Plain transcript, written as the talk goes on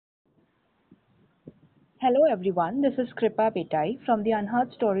Hello everyone, this is Kripa Betai from the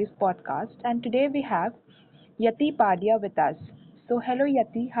Unheard Stories podcast, and today we have Yati Padia with us. So, hello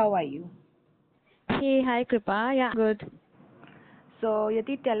Yati, how are you? Hey, hi Kripa. Yeah, good. So,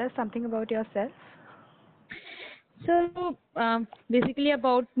 Yati, tell us something about yourself. Basically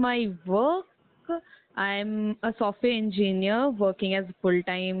about my work, I'm a software engineer working as full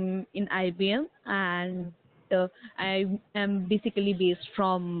time in IBM, and I am basically based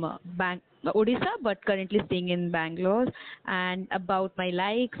from Odisha, but currently staying in Bangalore. And about my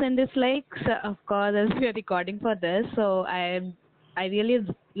likes and dislikes, of course, as we are recording for this, I really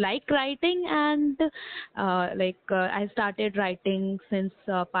like writing, and I started writing since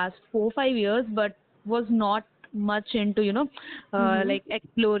past 4 5 years, but was not much into Mm-hmm. like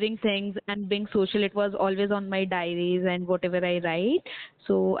exploring things and being social. It was always on my diaries and whatever I write.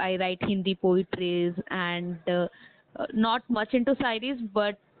 So I write Hindi poetries, and not much into series,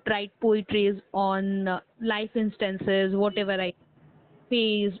 but write poetries on life instances, whatever I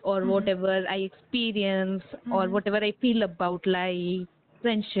face or Mm-hmm. whatever I experience or Mm-hmm. whatever I feel about life,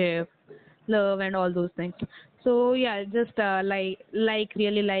 friendship, love, and all those things. So yeah, just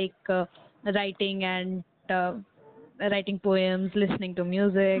really like writing and writing poems, listening to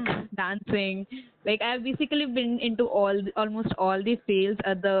music, Mm-hmm. dancing. Like I've basically been into almost all the fields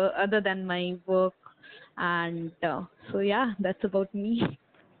other than my work, and so yeah, that's about me.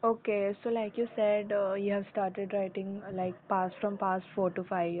 Okay, so like you said, you have started writing like past 4 to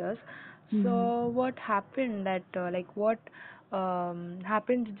 5 years. So, what happened what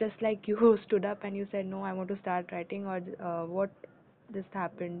happened just like you stood up and you said, no, I want to start writing, or what just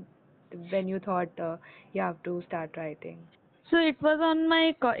happened when you thought you have to start writing? So it was on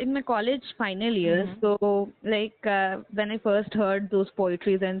in my college final year. Mm-hmm. So when I first heard those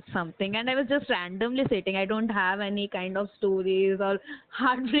poetries and something, and I was just randomly sitting. I don't have any kind of stories or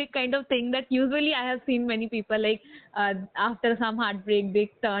heartbreak kind of thing that usually I have seen many people like after some heartbreak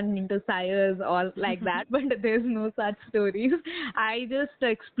they turn into sires or like that. But there's no such stories. I just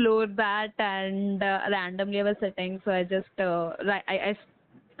explored that, and randomly I was sitting. So I just I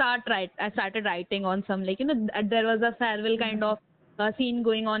I started writing on some, like there was a farewell kind of scene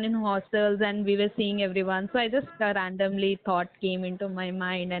going on in hostels, and we were seeing everyone. So I just randomly thought came into my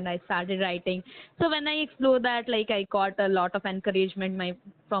mind, and I started writing. So when I explored that, like I got a lot of encouragement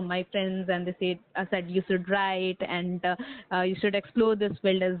from my friends, and they said you should write, and you should explore this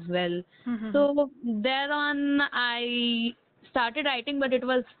field as well. Mm-hmm. So thereon I started writing, but it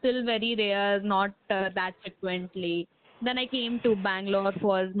was still very rare, not that frequently. Then I came to Bangalore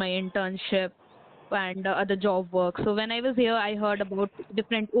for my internship and other job work. So when I was here, I heard about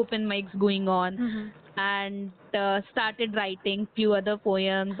different open mics going on, Mm-hmm. and started writing few other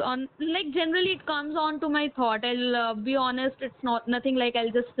poems on, like, generally it comes on to my thought. I'll be honest, it's not nothing like I'll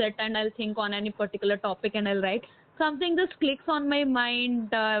just sit and I'll think on any particular topic and I'll write. Something just clicks on my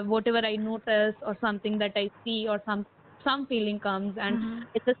mind, whatever I notice or something that I see, or some feeling comes, and Mm-hmm.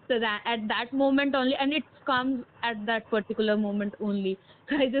 it's just at that moment only, and it comes at that particular moment only.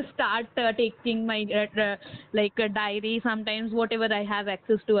 So I just start taking my like a diary, sometimes whatever I have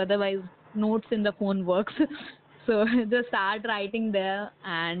access to, otherwise notes in the phone works. So just start writing there,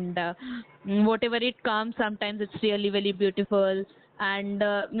 and whatever it comes, sometimes it's really very beautiful, and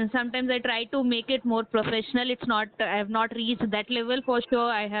sometimes I try to make it more professional. It's not, I have not reached that level for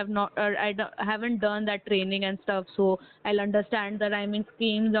sure. I have not, haven't done that training and stuff, so I'll understand the rhyming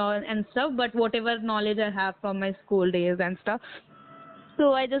schemes and stuff, but whatever knowledge I have from my school days and stuff,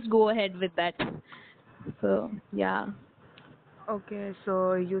 so I just go ahead with that. So yeah. Okay,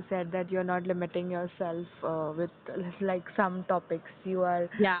 so you said that you're not limiting yourself with like some topics. You are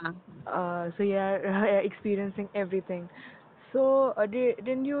Yeah. so you are experiencing everything. So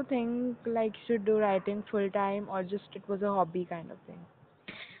didn't you think like you should do writing full time, or just it was a hobby kind of thing?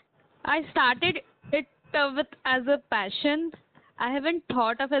 I started it with as a passion. I haven't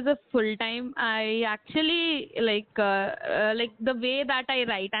thought of as a full time. I actually like the way that I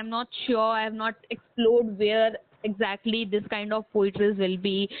write. I'm not sure. I have not explored where exactly this kind of poetry will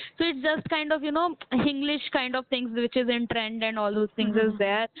be. So it's just kind of English kind of things which is in trend and all those things is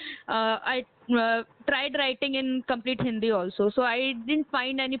there. I tried writing in complete Hindi also. So I didn't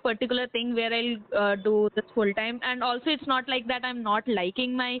find any particular thing where I'll do this full time. And also, it's not like that I'm not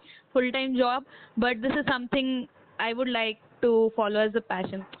liking my full time job, but this is something I would like to follow as a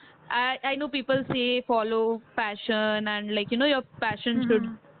passion. I know people say follow passion, and like your passion should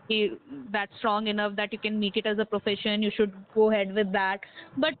Mm-hmm. be that strong enough that you can make it as a profession. You should go ahead with that.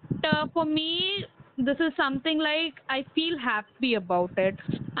 But for me, this is something like I feel happy about it,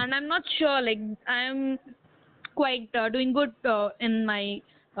 and I'm not sure, like I'm quite doing good in my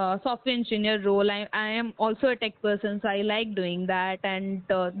software engineer role. I am also a tech person, so I like doing that, and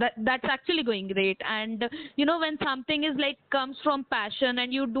that's actually going great. And when something is like comes from passion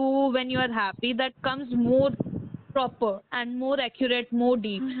and you do when you are happy, that comes more proper and more accurate, more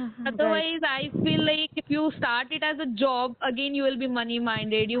deep. Right. Otherwise, I feel like if you start it as a job, again you will be money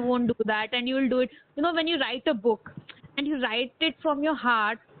minded. You won't do that, and you will do it. When you write a book and you write it from your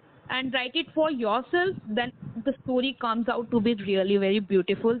heart and write it for yourself, then the story comes out to be really very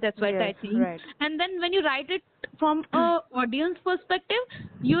beautiful. That's what Yes, I think. right. And then when you write it from a audience perspective,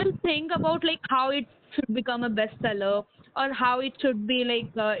 you will think about like how it should become a bestseller, or how it should be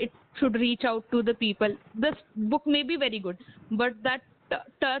like it should reach out to the people. This book may be very good, but that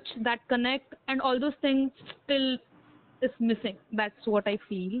touch, that connect, and all those things still is missing. That's what I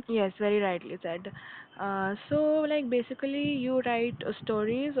feel. Yes, very rightly said. So, like, basically, you write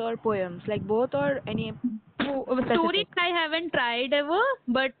stories or poems, like both or any Stories specific? I haven't tried ever,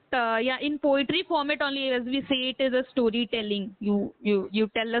 but yeah, in poetry format only, as we say, it is a storytelling. You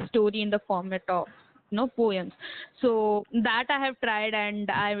tell a story in the format of poems. So that I have tried,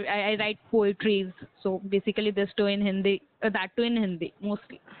 and I write poetries. So basically, this too in Hindi, that too in Hindi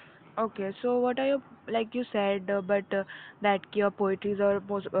mostly. Okay, so what are your, like you said, but that your poetries are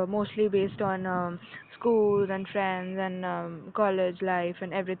mostly based on schools and friends and college life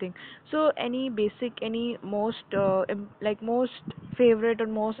and everything. So any basic, any most like most favorite or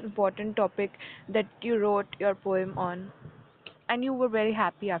most important topic that you wrote your poem on, and you were very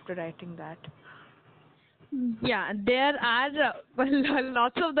happy after writing that. Yeah, there are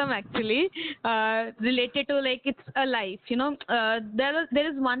lots of them actually, related to like it's a life. There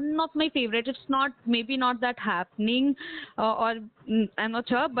is one of my favorite. It's not, maybe not that happening, or I'm not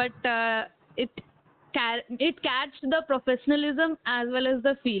sure, but it it catched the professionalism as well as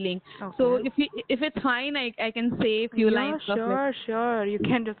the feeling. So Okay. if it's fine, I can say a few Yeah, lines of it. sure, sure. You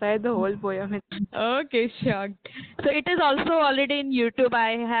can recite the whole poem. Okay, sure. So it is also already in YouTube.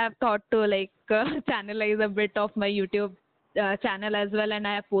 I have thought to like channelize a bit of my YouTube channel as well, and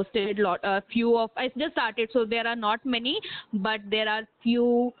I have posted few of. I just started, so there are not many, but there are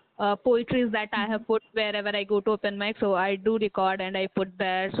few poetries that I have put wherever I go to open mic. So I do record and I put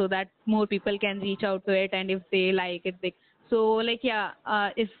there so that more people can reach out to it, and if they like it, they. So like yeah,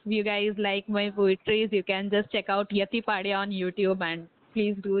 if you guys like my poetries, you can just check out Yati Padia on YouTube, and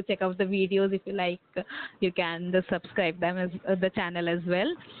please do check out the videos. If you like, you can just subscribe them as the channel as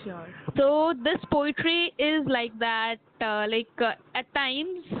well. Sure. So this poetry is like that, at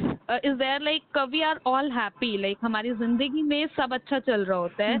times is there like we are all happy, like हमारी जिंदगी में सब अच्छा चल रहा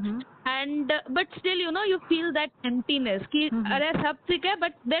होता है, Mm-hmm. and but still you feel that emptiness कि Mm-hmm. अरे सब ठीक है,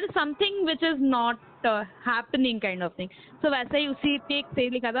 but there is something which is not happening kind of thing. So वैसे ही उसी पे एक से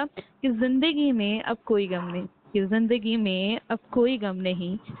लिखा था कि जिंदगी में अब कोई गम नहीं, कि जिंदगी में अब कोई गम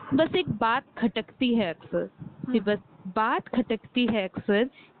नहीं, बस एक बात खटकती है अक्सर, कि बस बात खटकती है अक्सर,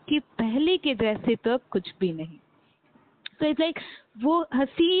 कि पहले के जैसे तो अब कुछ भी नहीं. So it's like वो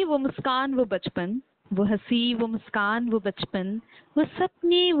हंसी वो मुस्कान वो बचपन, वो हंसी वो मुस्कान वो बचपन, वो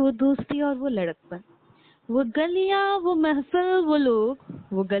सपने वो दोस्ती और वो लड़कपन, वो गलियां वो महफिल वो लोग,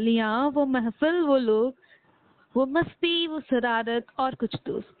 वो गलियां वो महफिल वो लोग, वो मस्ती वो शरारत और कुछ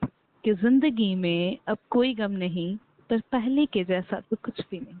दोस्त, कि जिंदगी में अब कोई गम नहीं, पर पहले के जैसा तो कुछ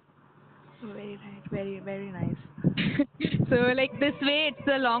भी नहीं. Very right. Very, very nice. So like this way, it's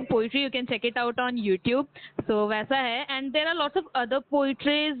a long poetry. You can check it out on YouTube. So वैसा है, and there are lots of other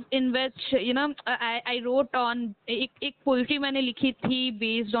poetries in which I wrote on, एक poetry मैंने लिखी थी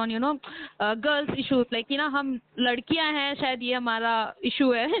based on girls issues, like हम लड़कियां हैं, शायद ये हमारा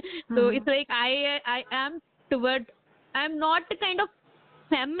issue है. So it's like I am toward, I'm not a kind of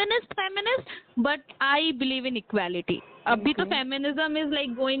feminist, but I believe in equality. Abhi to Okay. feminism is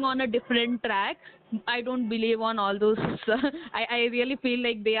like going on a different track. I don't believe on all those. I really feel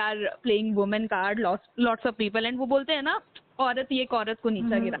like they are playing woman card. Lots of people, and वो बोलते हैं ना, औरत ही एक औरत को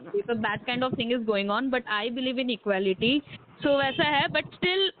नीचा गिराती है. So that kind of thing is going on, but I believe in equality. So वैसा है, but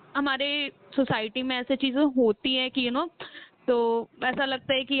still हमारे society में ऐसे चीजें होती हैं कि तो ऐसा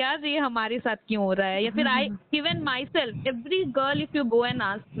लगता है कि यार ये हमारे साथ क्यों हो रहा है, या फिर I even my self, every girl if you go and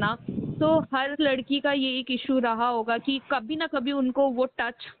ask ना, तो हर लड़की का ये एक इशू रहा होगा कि कभी ना कभी उनको वो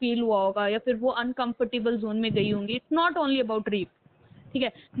टच फील हुआ होगा, या फिर वो अनकंफर्टेबल जोन में गई होंगी. It's not only about rape, ठीक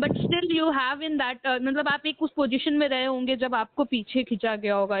है, but still you have in that, मतलब आप एक उस पोजीशन में रहे होंगे जब आपको पीछे खींचा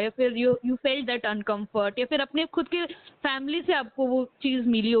गया होगा, या फिर यू फेल्ट दैट अनकंफर्ट, या फिर अपने खुद के फैमिली से आपको वो चीज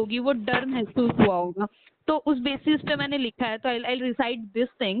मिली होगी, वो डर महसूस हुआ होगा. तो उस बेसिस पे मैंने लिखा है. तो आई रिसाइट दिस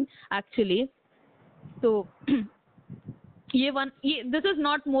थिंग एक्चुअली. तो ये this is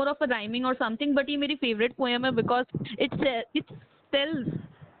not more of a rhyming और समथिंग, बट ये मेरी फेवरेट पोएम है because it's tales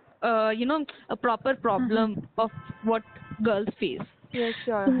a proper problem of what girls face. Yes,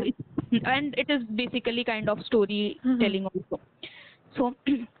 sure. So and it is basically kind of storytelling also. So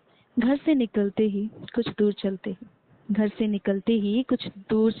घर से निकलते ही कुछ दूर चलते ही, घर से निकलते ही कुछ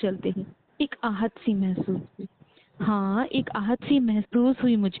दूर चलते ही एक आहट सी महसूस हुई। हाँ, एक आहट सी महसूस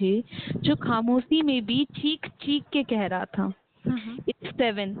हुई मुझे, जो खामोशी में भी चीख चीख के कह रहा था, इट्स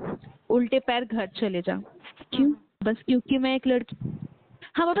 7, उल्टे पैर घर चले जा। क्यों? बस क्योंकि मैं एक लड़की।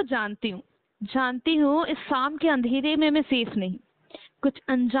 हाँ बाबा, जानती हूँ इस शाम के अंधेरे में मैं सेफ नहीं। कुछ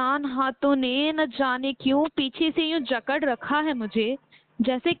अनजान हाथों ने न जाने क्यों पीछे से यूं जकड़ रखा है मुझे,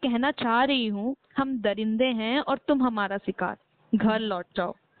 जैसे कहना चाह रही हूँ हम दरिंदे हैं और तुम हमारा शिकार, घर लौट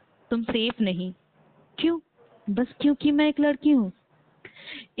जाओ, तुम सेफ नहीं। क्यों? बस क्योंकि मैं एक लड़की हूँ।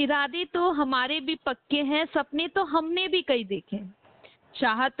 इरादे तो हमारे भी पक्के हैं, सपने तो हमने भी कई देखे हैं,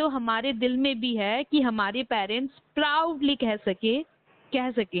 चाह तो हमारे दिल में भी है कि हमारे पेरेंट्स प्राउडली कह सके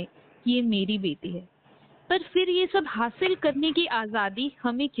कि ये मेरी बेटी है। पर फिर ये सब हासिल करने की आजादी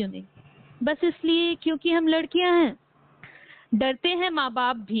हमें क्यों नहीं? बस इसलिए क्योंकि हम लड़कियां हैं। डरते हैं माँ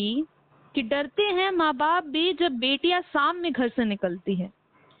बाप भी जब बेटियां शाम में घर से निकलती है,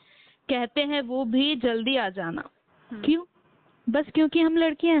 कहते हैं वो भी जल्दी आ जाना। क्यों? बस क्योंकि हम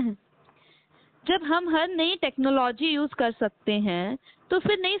लड़कियां हैं। जब हम हर नई टेक्नोलॉजी यूज कर सकते हैं, तो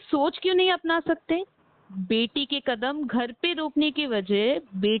फिर नई सोच क्यों नहीं अपना सकते? बेटी के कदम घर पे रोकने की वजह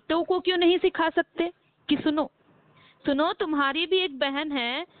बेटों को क्यों नहीं सिखा सकते कि सुनो सुनो, तुम्हारी भी एक बहन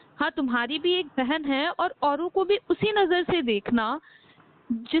है। हाँ, तुम्हारी भी एक बहन है, और औरों को भी उसी नजर से देखना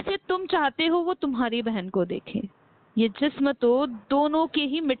जिसे तुम चाहते हो वो तुम्हारी बहन को देखे। ये जिस्म तो दोनों के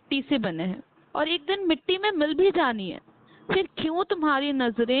ही मिट्टी से बने हैं, और एक दिन मिट्टी में मिल भी जानी है। फिर क्यों तुम्हारी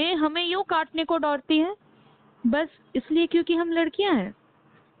नजरें हमें यूं काटने को दौड़ती हैं? बस इसलिए क्योंकि हम लड़कियां हैं।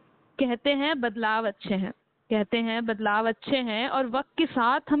 कहते हैं बदलाव अच्छे हैं और वक्त के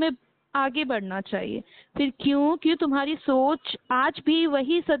साथ हमें आगे बढ़ना चाहिए। फिर क्यों तुम्हारी सोच आज भी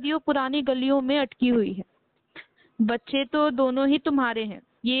वही सदियों पुरानी गलियों में अटकी हुई है? बच्चे तो दोनों ही तुम्हारे हैं।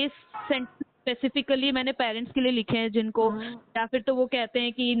 ये सेंटेंस स्पेसिफिकली मैंने पेरेंट्स के लिए लिखे हैं, जिनको या फिर तो वो कहते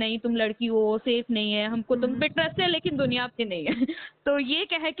हैं कि नहीं तुम लड़की हो, सेफ नहीं है, हमको तुम पे ट्रस्ट है लेकिन दुनिया पे नहीं है तो ये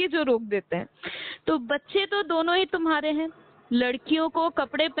कह के जो रोक देते हैं। तो बच्चे तो दोनों ही तुम्हारे हैं। लड़कियों को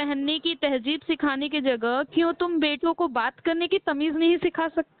कपड़े पहनने की तहजीब सिखाने की जगह क्यों तुम बेटों को बात करने की तमीज नहीं सिखा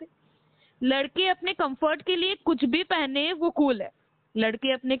सकते? लड़के अपने कंफर्ट के लिए कुछ भी पहने वो कूल है।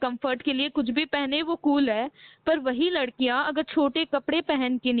 लड़के अपने कंफर्ट के लिए कुछ भी पहने वो कूल है, पर वही लड़कियां अगर छोटे कपड़े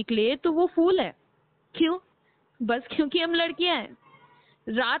पहन के निकले तो वो फूल है। क्यों? बस क्योंकि हम लड़कियां हैं।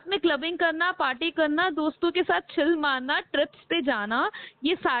 रात में क्लबिंग करना, पार्टी करना, दोस्तों के साथ चिल मारना, ट्रिप्स पे जाना,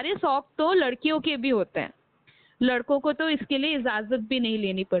 ये सारे शौक तो लड़कियों के भी होते हैं। लड़कों को तो इसके लिए इजाजत भी नहीं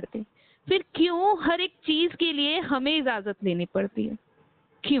लेनी पड़ती। फिर क्यों हर एक चीज के लिए हमें इजाजत लेनी पड़ती है?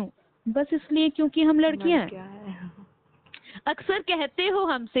 क्यों? बस इसलिए क्योंकि हम लड़कियां हैं। क्या है? अक्सर कहते हो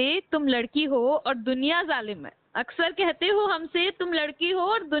हमसे तुम लड़की हो और दुनिया जालिम है। अक्सर कहते हो हमसे तुम लड़की हो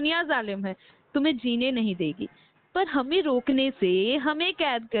और दुनिया जालिम है, तुम्हें जीने नहीं देगी। पर हमें रोकने से, हमें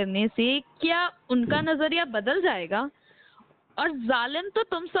कैद करने से क्या उनका नजरिया बदल जाएगा? और जालिम तो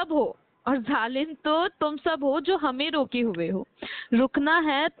तुम सब हो, और जालिम तो तुम सब हो जो हमें रोके हुए हो। रुकना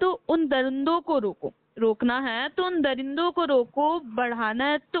है तो उन दरिंदों को रोको, रोकना है तो उन दरिंदों को रोको, बढ़ाना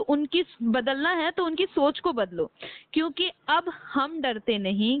है तो उनकी, बदलना है तो उनकी सोच को बदलो। क्योंकि अब हम डरते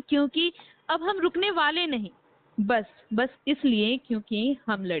नहीं, क्योंकि अब हम रुकने वाले नहीं, बस इसलिए क्योंकि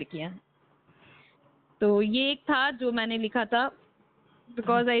हम लड़कियां हैं। तो ये एक था जो मैंने लिखा था,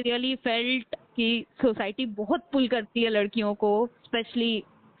 बिकॉज आई रियली फेल्ट कि सोसाइटी बहुत पुल करती है लड़कियों को, स्पेशली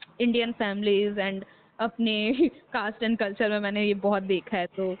इंडियन फैमिलीज एंड अपने कास्ट एंड कल्चर में मैंने ये बहुत देखा है।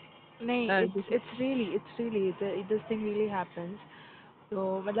 तो नहीं, it's really this thing really happens.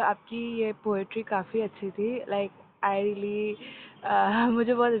 तो मतलब आपकी ये पोएट्री काफ़ी अच्छी थी, लाइक आई रियली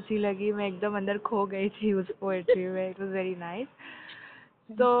मुझे बहुत अच्छी लगी, मैं एकदम अंदर खो गई थी उस पोएट्री में, it was very nice.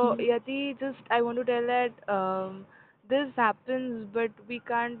 So Yati, just I want to tell that this happens, but we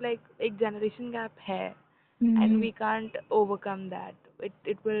can't, like, एक generation gap है, and we can't overcome that.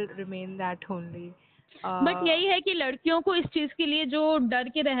 It will remain that only. But यही है कि लड़कियों को इस चीज के लिए जो डर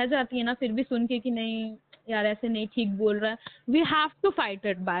के रह जाती है ना, फिर भी सुन के कि नहीं यार ऐसे नहीं ठीक बोल रहा है, we have to fight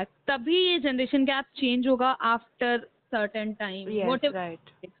it back, तभी ये जनरेशन गैप चेंज होगा after certain time. Yes,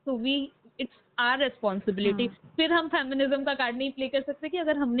 right. So we, it's our responsibility. फिर हम फेमिनिज्म का कार्ड नहीं प्ले कर सकते कि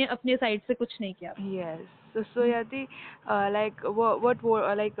अगर हमने अपने साइड से कुछ नहीं किया। Yes. So Yati, like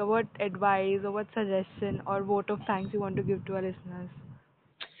what advice or what suggestion or vote of thanks you want to give to our listeners?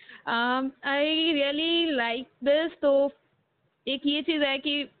 I really like this. तो एक ये चीज है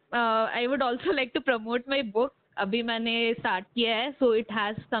कि I would also like to promote my book, अभी मैंने start किया है, so it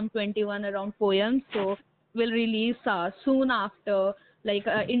has some 21 around poems, so will release soon after, like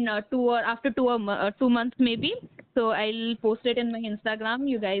in 2 months maybe. So I'll post it in my Instagram.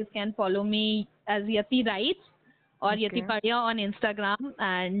 You guys can follow me as Yati Writes or Yati Okay. Padia on Instagram.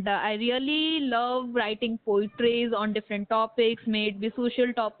 And I really love writing poetries on different topics, may it be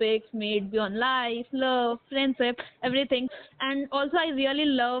social topics, may it be on life, love, friendship, everything. And also, I really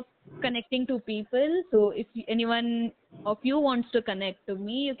love connecting to people. So if anyone of you wants to connect to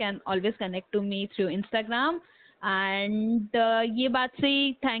me, you can always connect to me through Instagram. And ये बात से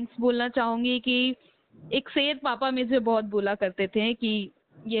ही thanks बोलना चाहूंगी कि एक शेर पापा मुझे बहुत बोला करते थे कि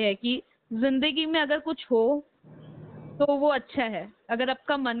ये है कि जिंदगी में अगर कुछ हो तो वो अच्छा है, अगर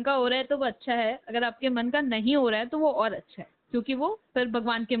आपका मन का हो रहा है तो वो अच्छा है, अगर आपके मन का नहीं हो रहा है तो वो और अच्छा है, क्योंकि वो फिर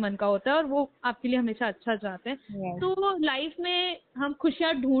भगवान के मन का होता है और वो आपके लिए हमेशा अच्छा चाहते हैं। Yes. तो लाइफ में हम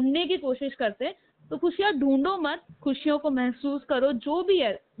खुशियां ढूंढने की कोशिश करते हैं, तो खुशियां ढूंढो मत, खुशियों को महसूस करो, जो भी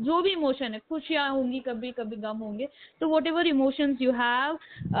है, जो भी इमोशन है, खुशियां होंगी, कभी कभी गम होंगे, तो what ever emotions you have,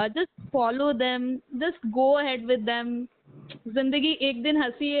 just follow them, just go ahead with them. जिंदगी एक दिन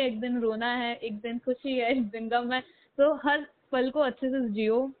हंसी है, एक दिन रोना है, एक दिन खुशी है, एक दिन गम है, तो हर पल को अच्छे से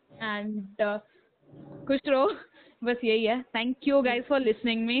जियो एंड खुश रहो। बस यही है। Thank you guys for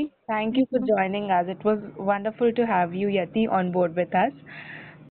listening me. Thank thank you for you. joining us. It was wonderful to have you, Yati, on board with us.